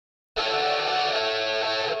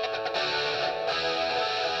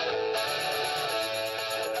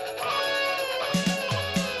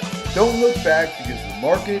Don't look back because the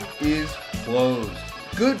market is closed.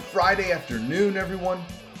 Good Friday afternoon, everyone.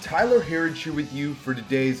 Tyler Herridge here with you for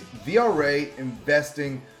today's VRA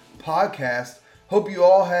Investing Podcast. Hope you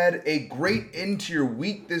all had a great end to your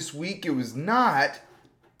week this week. It was not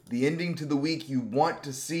the ending to the week you want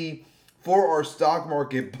to see for our stock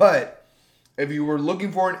market, but if you were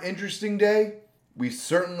looking for an interesting day, we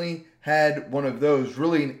certainly had one of those.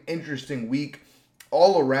 Really an interesting week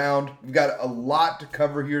all around. We've got a lot to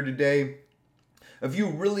cover here today. A few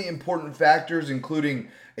really important factors, including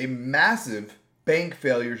a massive bank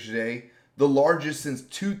failure today, the largest since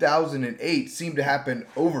 2008, seemed to happen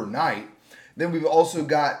overnight. Then we've also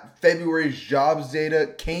got February's jobs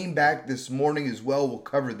data, came back this morning as well. We'll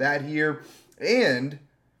cover that here. And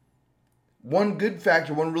one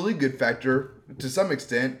really good factor to some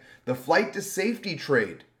extent, the flight to safety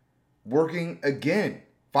trade working again,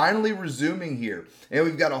 finally resuming here. And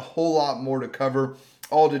we've got a whole lot more to cover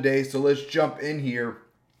all today, so let's jump in here.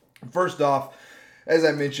 First off, as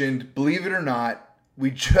I mentioned, believe it or not, we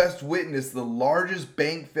just witnessed the largest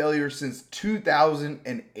bank failure since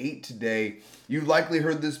 2008 today. You've likely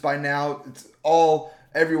heard this by now. It's all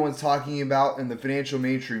everyone's talking about in the financial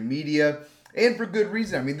mainstream media, and for good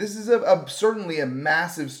reason. I mean, this is certainly a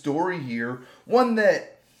massive story here, one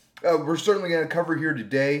that we're certainly going to cover here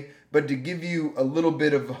today. But to give you a little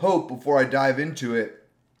bit of hope before I dive into it,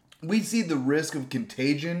 we see the risk of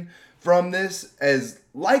contagion from this as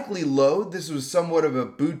likely low. This was somewhat of a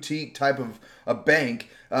boutique type of a bank.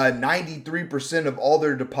 93% of all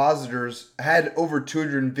their depositors had over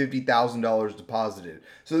 $250,000 deposited.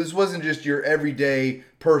 So this wasn't just your everyday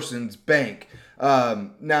person's bank.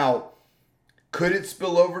 Now, could it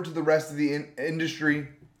spill over to the rest of the industry?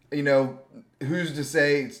 You know, who's to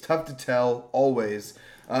say? It's tough to tell always.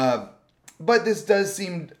 But this does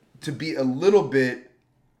seem to be a little bit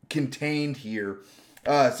contained here.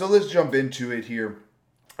 So let's jump into it here.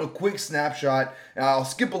 A quick snapshot. I'll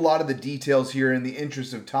skip a lot of the details here in the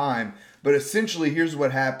interest of time, but essentially here's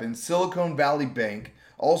what happened. Silicon Valley Bank,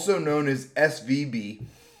 also known as SVB,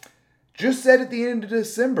 just said at the end of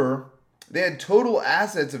December they had total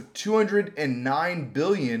assets of $209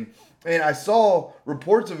 billion, and I saw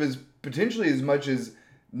reports of potentially as much as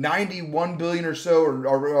 $91 billion or so,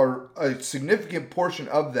 or a significant portion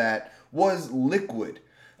of that was liquid.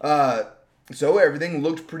 So everything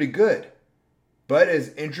looked pretty good. But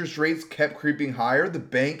as interest rates kept creeping higher, the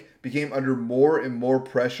bank became under more and more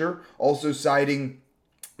pressure, also citing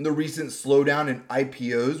the recent slowdown in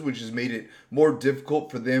IPOs, which has made it more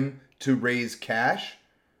difficult for them to raise cash.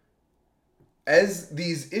 As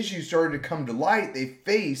these issues started to come to light, they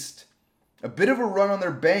faced a bit of a run on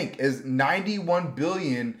their bank as $91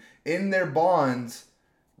 billion in their bonds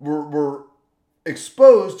were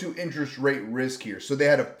exposed to interest rate risk here. So they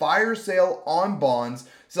had a fire sale on bonds,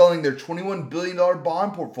 selling their $21 billion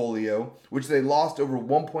bond portfolio, which they lost over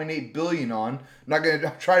 $1.8 billion on. I'm not going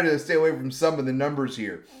to try to stay away from some of the numbers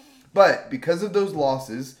here. But because of those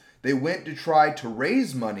losses, they went to try to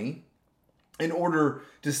raise money in order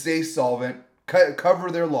to stay solvent, cover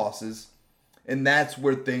their losses. And that's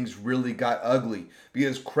where things really got ugly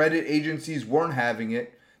because credit agencies weren't having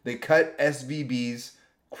it. They cut SVB's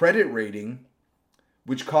credit rating,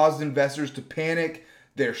 which caused investors to panic.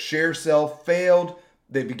 Their share sale failed.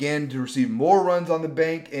 They began to receive more runs on the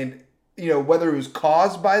bank. And, whether it was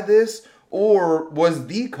caused by this or was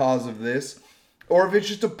the cause of this, or if it's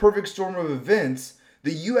just a perfect storm of events,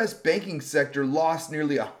 the U.S. banking sector lost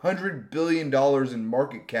nearly $100 billion in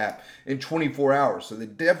market cap in 24 hours. So they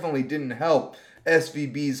definitely didn't help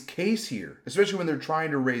SVB's case here, especially when they're trying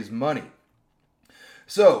to raise money.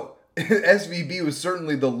 So SVB was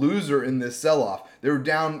certainly the loser in this sell-off. They were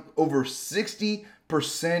down over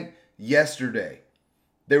 60% yesterday.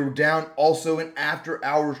 They were down also in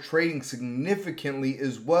after-hours trading significantly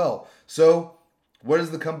as well. So what does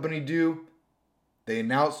the company do? They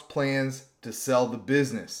announced plans to sell the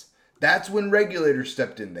business. That's when regulators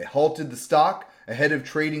stepped in. They halted the stock ahead of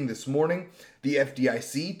trading this morning. The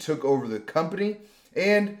FDIC took over the company,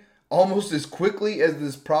 and almost as quickly as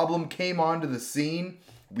this problem came onto the scene,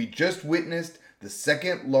 we just witnessed the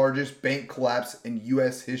second largest bank collapse in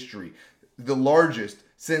U.S. history, the largest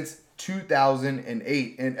since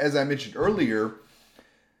 2008. And as I mentioned earlier,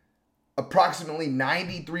 approximately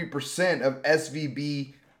 93% of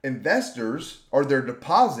SVB investors, or their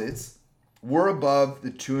deposits, were above the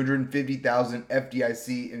 $250,000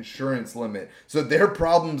 FDIC insurance limit. So their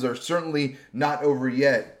problems are certainly not over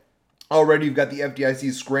yet. Already you've got the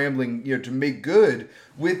FDIC scrambling, to make good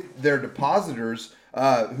with their depositors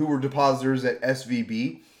who were depositors at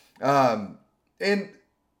SVB. And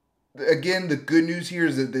again, the good news here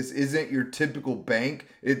is that this isn't your typical bank.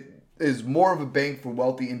 is more of a bank for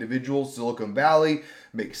wealthy individuals. Silicon Valley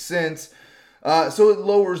makes sense. So it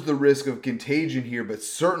lowers the risk of contagion here, but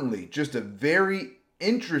certainly just a very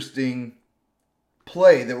interesting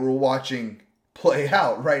play that we're watching play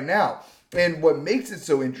out right now. And what makes it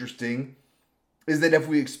so interesting is that if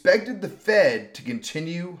we expected the Fed to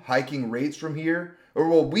continue hiking rates from here, or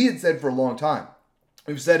well, we had said for a long time,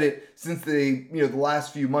 we've said it since the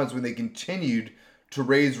last few months when they continued to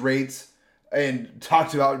raise rates and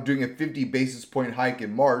talked about doing a 50 basis point hike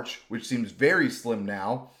in March, which seems very slim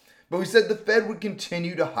now. But we said the Fed would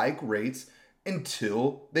continue to hike rates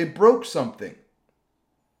until they broke something.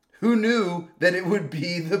 Who knew that it would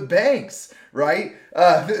be the banks, right?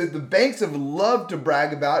 The banks have loved to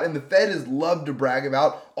brag about, and the Fed has loved to brag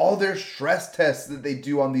about all their stress tests that they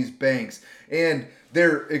do on these banks and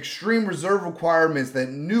their extreme reserve requirements,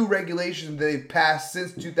 that new regulations that they've passed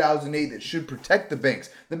since 2008 that should protect the banks.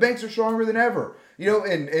 The banks are stronger than ever.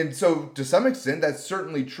 And so to some extent, that's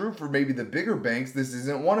certainly true for maybe the bigger banks. This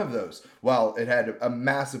isn't one of those. While it had a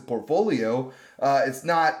massive portfolio, it's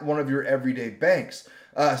not one of your everyday banks.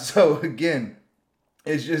 So again,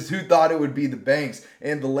 it's just who thought it would be the banks.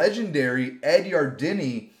 And the legendary Ed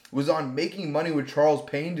Yardeni was on Making Money with Charles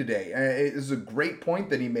Payne today. And it is a great point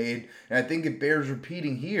that he made, and I think it bears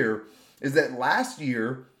repeating here, is that last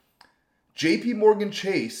year, JP Morgan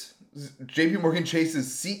Chase's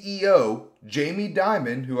CEO, Jamie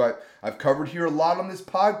Dimon, who I've covered here a lot on this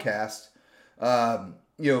podcast, the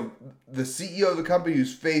CEO of the company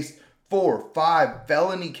who's faced 4, 5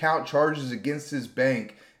 felony count charges against his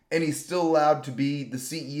bank, and he's still allowed to be the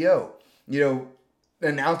CEO.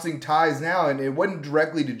 Announcing ties now, and it wasn't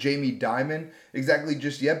directly to Jamie Dimon exactly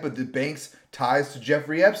just yet, but the bank's ties to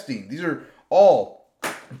Jeffrey Epstein. These are all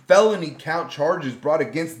felony count charges brought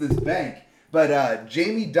against this bank. But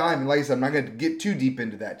Jamie Dimon, like I said, I'm not going to get too deep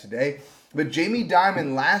into that today, but Jamie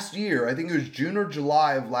Dimon last year, I think it was June or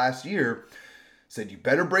July of last year, said, "You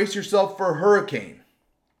better brace yourself for a hurricane."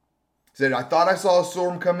 Said, "I thought I saw a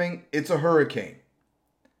storm coming. It's a hurricane."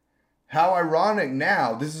 How ironic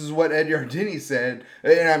now, this is what Ed Yardeni said,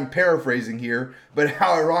 and I'm paraphrasing here, but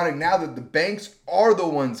how ironic now that the banks are the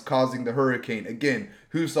ones causing the hurricane. Again,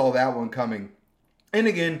 who saw that one coming? And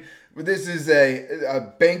again, this is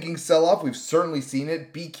a banking sell-off. We've certainly seen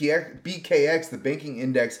it. BKX, the banking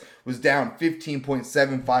index, was down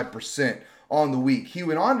 15.75% on the week. He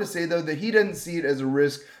went on to say, though, that he doesn't see it as a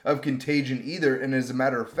risk of contagion either, and as a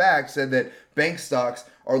matter of fact, said that bank stocks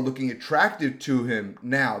are looking attractive to him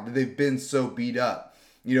now that they've been so beat up.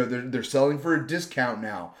 They're selling for a discount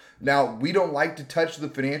now. Now, we don't like to touch the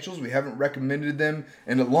financials. We haven't recommended them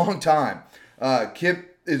in a long time.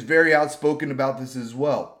 Kip is very outspoken about this as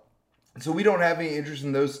well. So we don't have any interest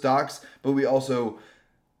in those stocks, but we also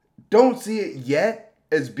don't see it yet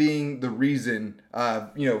as being the reason,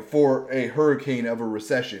 for a hurricane of a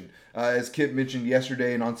recession. As Kip mentioned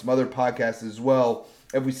yesterday and on some other podcasts as well,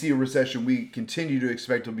 if we see a recession, we continue to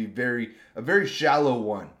expect it to be a very shallow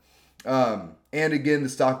one. And again, the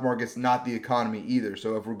stock market's not the economy either.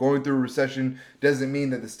 So if we're going through a recession, doesn't mean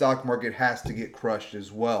that the stock market has to get crushed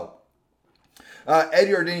as well. Ed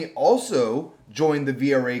Yardeni also joined the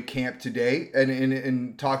VRA camp today and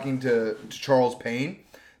in talking to Charles Payne.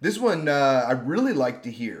 This one I really like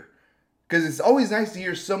to hear, because it's always nice to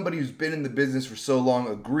hear somebody who's been in the business for so long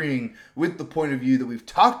agreeing with the point of view that we've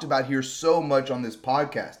talked about here so much on this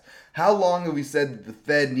podcast. How long have we said that the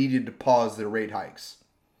Fed needed to pause their rate hikes?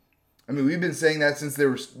 I mean, we've been saying that since they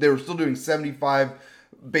were still doing 75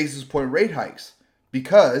 basis point rate hikes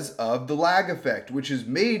because of the lag effect, which is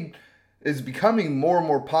becoming more and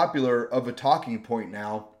more popular of a talking point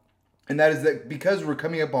now. And that is that because we're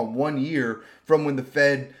coming up on 1 year from when the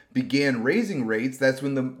Fed began raising rates, that's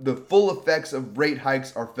when the full effects of rate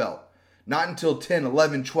hikes are felt. Not until 10,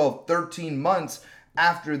 11, 12, 13 months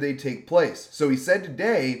after they take place. So he said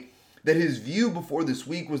today that his view before this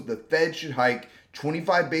week was the Fed should hike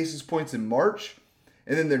 25 basis points in March,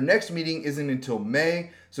 and then their next meeting isn't until May,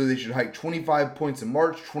 so they should hike 25 points in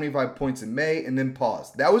March, 25 points in May, and then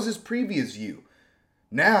pause. That was his previous view.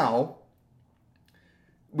 Now,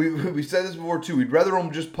 we said this before too, we'd rather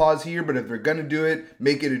them just pause here, but if they're going to do it,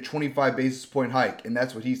 make it a 25 basis point hike, and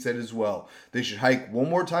that's what he said as well. They should hike one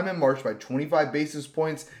more time in March by 25 basis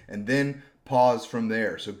points, and then pause from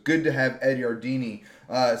there. So good to have Ed Yardeni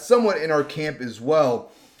somewhat in our camp as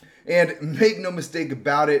well. And make no mistake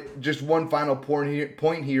about it, just one final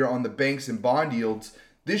point here on the banks and bond yields.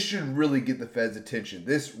 This should really get the Fed's attention,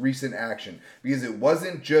 this recent action, because it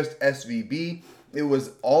wasn't just SVB. It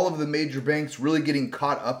was all of the major banks really getting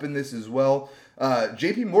caught up in this as well.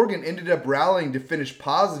 JP Morgan ended up rallying to finish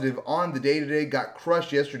positive on the day-to-day, got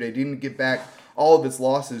crushed yesterday, didn't get back all of its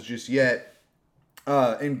losses just yet.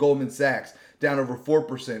 In Goldman Sachs, down over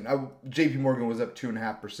 4%. JP Morgan was up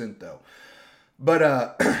 2.5% though.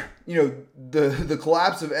 But the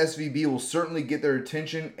collapse of SVB will certainly get their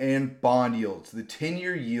attention, and bond yields. The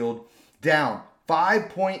 10-year yield down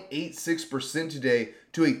 5.86% today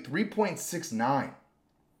to a 3.69.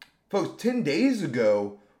 Folks, 10 days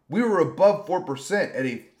ago, we were above 4% at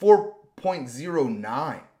a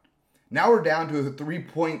 4.09. Now we're down to a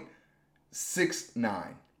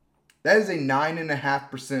 3.69. That is a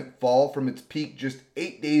 9.5% fall from its peak just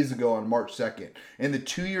 8 days ago on March 2nd. And the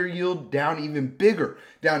 2-year yield down even bigger,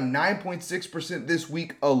 down 9.6% this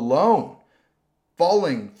week alone,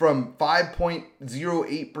 falling from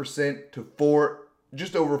 5.08% to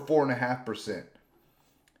just over 4.5%.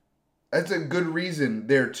 That's a good reason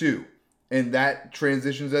there too. And that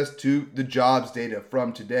transitions us to the jobs data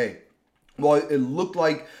from today. While it looked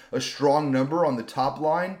like a strong number on the top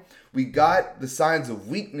line, we got the signs of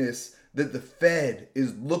weakness that the Fed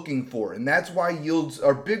is looking for. And that's why yields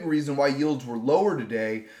are a big reason why yields were lower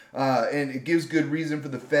today. And it gives good reason for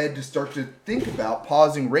the Fed to start to think about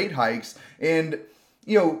pausing rate hikes, and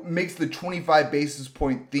makes the 25 basis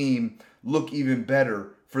point theme look even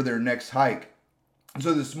better for their next hike.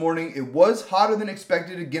 So this morning, it was hotter than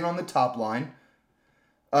expected again on the top line.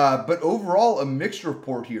 But overall, a mixed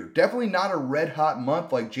report here. Definitely not a red hot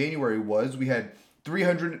month like January was. We had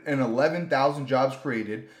 311,000 jobs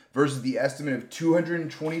created versus the estimate of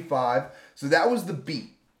 225. So that was the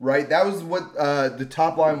beat, right? That was what the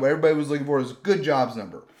top line, what everybody was looking for, is a good jobs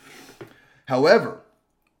number. However,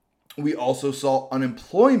 we also saw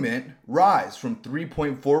unemployment rise from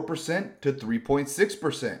 3.4% to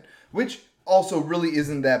 3.6%, which also really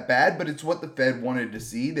isn't that bad, but it's what the Fed wanted to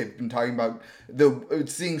see. They've been talking about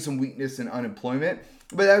seeing some weakness in unemployment,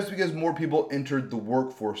 but that's because more people entered the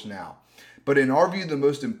workforce now. But in our view, the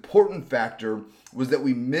most important factor was that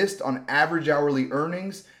we missed on average hourly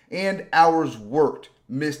earnings, and hours worked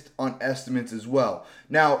missed on estimates as well.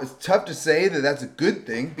 Now, it's tough to say that that's a good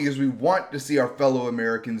thing, because we want to see our fellow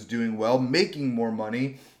Americans doing well, making more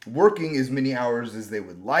money, working as many hours as they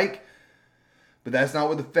would like. But that's not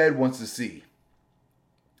what the Fed wants to see.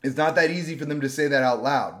 It's not that easy for them to say that out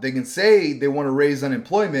loud. They can say they want to raise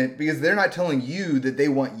unemployment because they're not telling you that they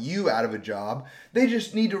want you out of a job. They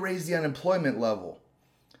just need to raise the unemployment level.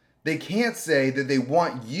 They can't say that they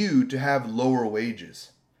want you to have lower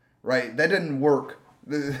wages, right? That doesn't work.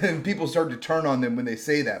 People start to turn on them when they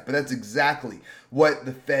say that. But that's exactly what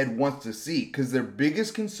the Fed wants to see, because their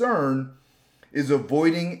biggest concern is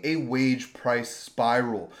avoiding a wage price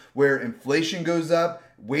spiral where inflation goes up,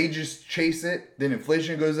 wages chase it, then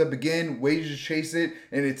inflation goes up again, wages chase it,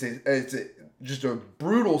 and it's just a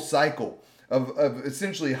brutal cycle of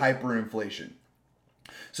essentially hyperinflation.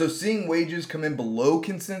 So seeing wages come in below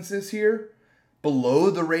consensus here, below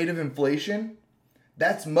the rate of inflation,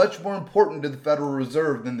 that's much more important to the Federal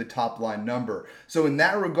Reserve than the top line number. So in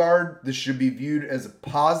that regard, this should be viewed as a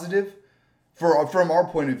positive from our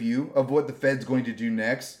point of view of what the Fed's going to do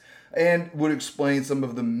next, and would explain some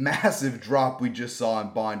of the massive drop we just saw in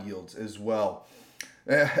bond yields as well.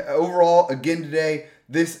 Overall, again today,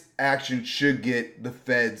 this action should get the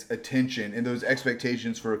Fed's attention, and those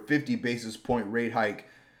expectations for a 50 basis point rate hike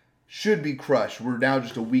should be crushed. We're now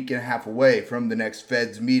just a week and a half away from the next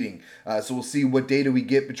Fed's meeting. So we'll see what data we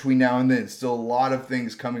get between now and then. Still a lot of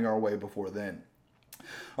things coming our way before then.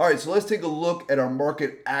 All right, so let's take a look at our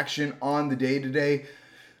market action on the day today.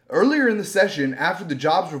 Earlier in the session, after the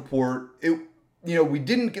jobs report, we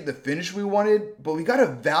didn't get the finish we wanted, but we got a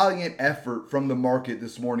valiant effort from the market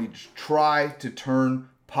this morning to try to turn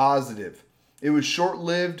positive. It was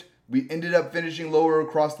short-lived. We ended up finishing lower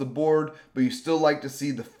across the board, but you still like to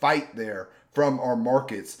see the fight there from our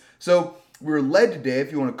markets. So we were led today,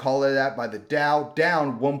 if you want to call it that, by the Dow,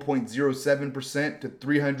 down 1.07% to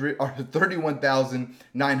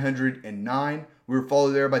 31,909. We were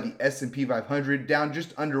followed there by the S&P 500, down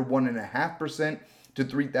just under 1.5% to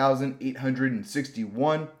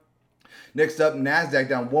 3,861. Next up, NASDAQ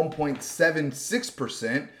down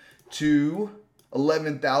 1.76% to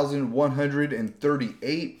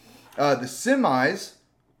 11,138. The semis,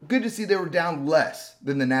 good to see they were down less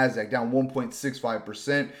than the NASDAQ, down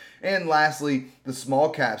 1.65%. And lastly, the small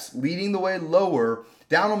caps leading the way lower,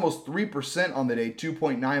 down almost 3% on the day,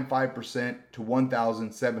 2.95% to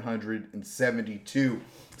 1,772.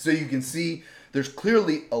 So you can see there's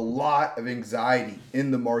clearly a lot of anxiety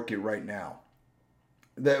in the market right now.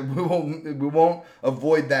 That we won't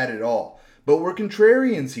avoid that at all. But we're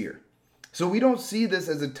contrarians here. So we don't see this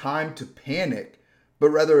as a time to panic, but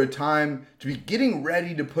rather a time to be getting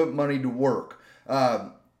ready to put money to work.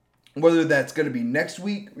 Whether that's going to be next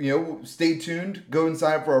week, stay tuned. Go and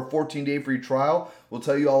sign up for our 14-day free trial. We'll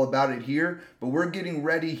tell you all about it here. But we're getting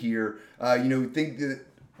ready here. Think that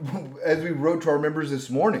as we wrote to our members this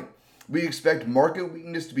morning, we expect market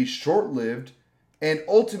weakness to be short-lived and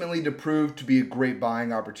ultimately to prove to be a great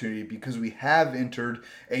buying opportunity because we have entered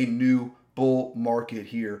a new bull market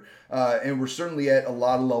here. And we're certainly at a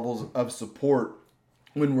lot of levels of support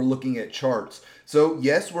when we're looking at charts. So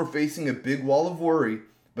yes, we're facing a big wall of worry,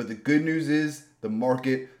 but the good news is the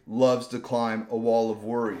market loves to climb a wall of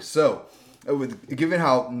worry. So given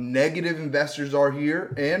how negative investors are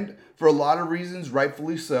here, and for a lot of reasons,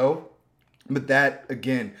 rightfully so, but that,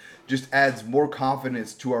 again, just adds more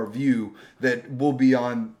confidence to our view that we'll be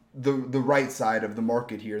on the right side of the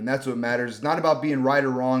market here. And that's what matters. It's not about being right or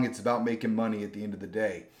wrong. It's about making money at the end of the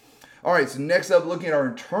day. All right, so next up, looking at our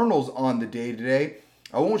internals on the day today.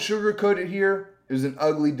 I won't sugarcoat it here. It was an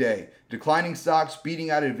ugly day. Declining stocks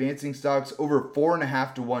beating out advancing stocks, over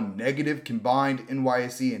 4.5 to 1 negative combined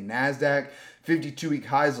NYSE and NASDAQ, 52-week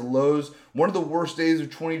highs and lows. One of the worst days of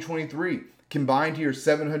 2023. Combined here,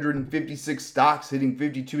 756 stocks hitting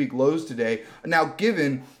 52-week lows today. Now,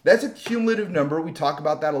 given that's a cumulative number, we talk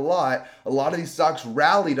about that a lot. A lot of these stocks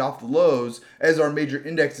rallied off the lows as our major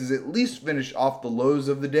indexes at least finished off the lows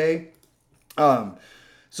of the day.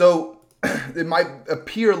 So it might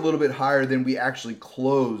appear a little bit higher than we actually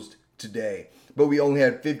closed today, but we only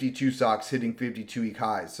had 52 stocks hitting 52-week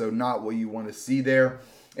highs, so not what you want to see there.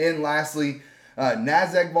 And lastly,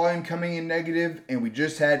 NASDAQ volume coming in negative, and we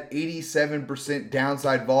just had 87%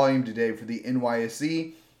 downside volume today for the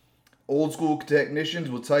NYSE. Old school technicians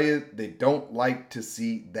will tell you they don't like to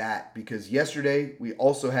see that because yesterday we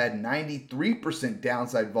also had 93%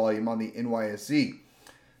 downside volume on the NYSE.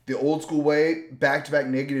 The old school way, back-to-back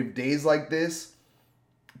negative days like this,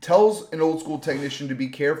 tells an old school technician to be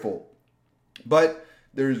careful. But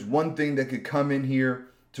there's one thing that could come in here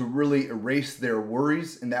to really erase their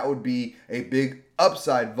worries, and that would be a big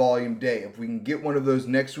upside volume day. If we can get one of those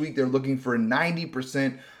next week, they're looking for a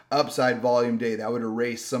 90% upside volume day. That would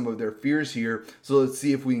erase some of their fears here. So let's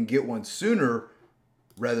see if we can get one sooner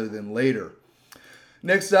rather than later.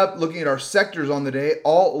 Next up, looking at our sectors on the day,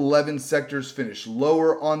 all 11 sectors finished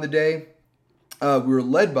lower on the day. We were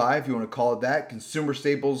led by, if you want to call it that, consumer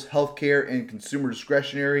staples, healthcare, and consumer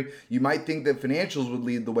discretionary. You might think that financials would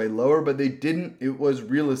lead the way lower, but they didn't. It was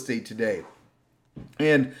real estate today.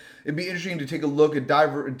 And it'd be interesting to take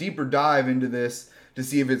a deeper dive into this to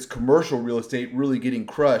see if it's commercial real estate really getting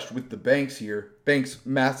crushed with the banks here. Banks,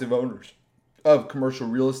 massive owners of commercial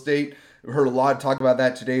real estate. We've heard a lot of talk about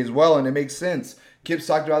that today as well, and it makes sense. Kip's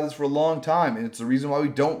talked about this for a long time, and it's the reason why we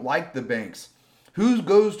don't like the banks. Who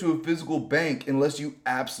goes to a physical bank unless you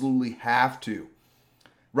absolutely have to,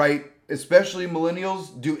 right? Especially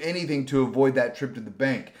millennials do anything to avoid that trip to the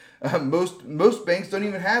bank. Most banks don't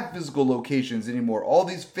even have physical locations anymore. All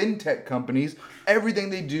these fintech companies,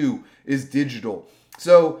 everything they do is digital.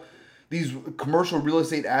 So these commercial real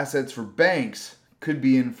estate assets for banks could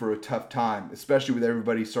be in for a tough time, especially with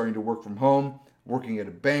everybody starting to work from home, working at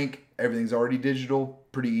a bank. Everything's already digital.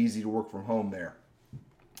 Pretty easy to work from home there.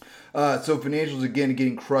 So financials, again,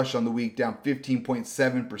 getting crushed on the week, down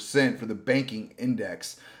 15.7% for the banking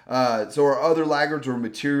index. So our other laggards were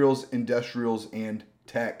materials, industrials, and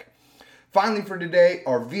tech. Finally for today,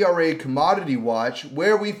 our VRA Commodity Watch,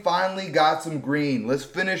 where we finally got some green. Let's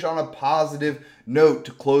finish on a positive note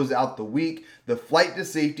to close out the week. The flight to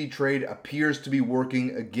safety trade appears to be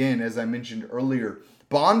working again, as I mentioned earlier.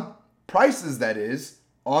 Bond prices, that is,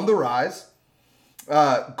 on the rise.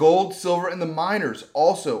 Gold, silver, and the miners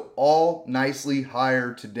also all nicely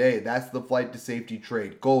higher today. That's the flight to safety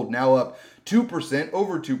trade. Gold now up 2%,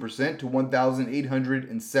 over 2% to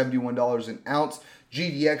 $1,871 an ounce.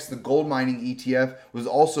 GDX, the gold mining ETF, was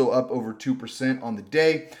also up over 2% on the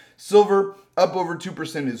day. Silver up over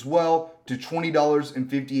 2% as well to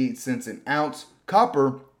 $20.58 an ounce.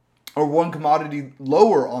 Copper, or one commodity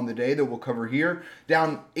lower on the day that we'll cover here,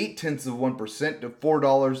 down 0.8% to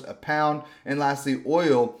 $4 a pound. And lastly,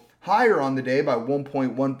 oil higher on the day by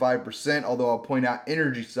 1.15%, although I'll point out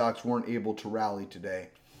energy stocks weren't able to rally today.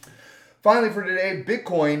 Finally for today,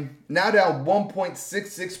 Bitcoin now down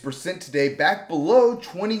 1.66% today, back below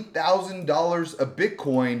 $20,000 a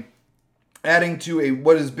Bitcoin, adding to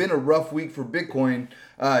what has been a rough week for Bitcoin,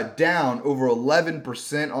 down over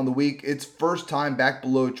 11% on the week. It's first time back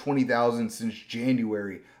below 20,000 since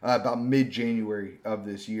January, about mid-January of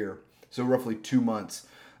this year, so roughly 2 months.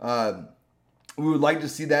 We would like to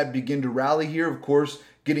see that begin to rally here, of course,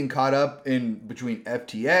 getting caught up in between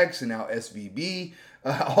FTX and now SVB,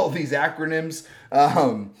 all these acronyms.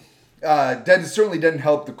 That certainly doesn't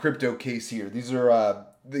help the crypto case here. These are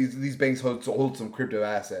these banks hold some crypto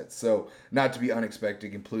assets, so not to be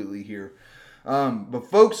unexpected completely here. But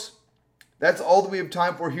folks, that's all that we have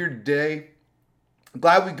time for here today.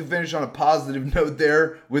 Glad we could finish on a positive note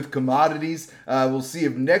there with commodities. We'll see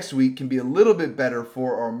if next week can be a little bit better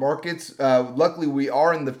for our markets. Luckily, we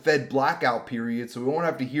are in the Fed blackout period, so we won't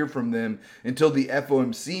have to hear from them until the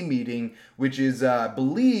FOMC meeting, which is, I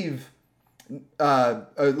believe, like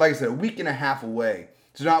I said, a week and a half away.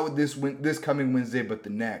 So not with this coming Wednesday, but the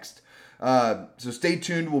next. So stay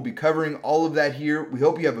tuned. We'll be covering all of that here. We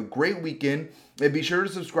hope you have a great weekend. And be sure to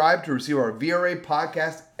subscribe to receive our VRA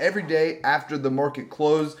podcast every day after the market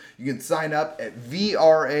close. You can sign up at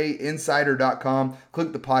VRAinsider.com.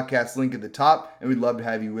 Click the podcast link at the top, and we'd love to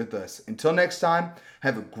have you with us. Until next time,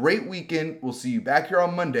 have a great weekend. We'll see you back here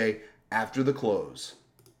on Monday after the close.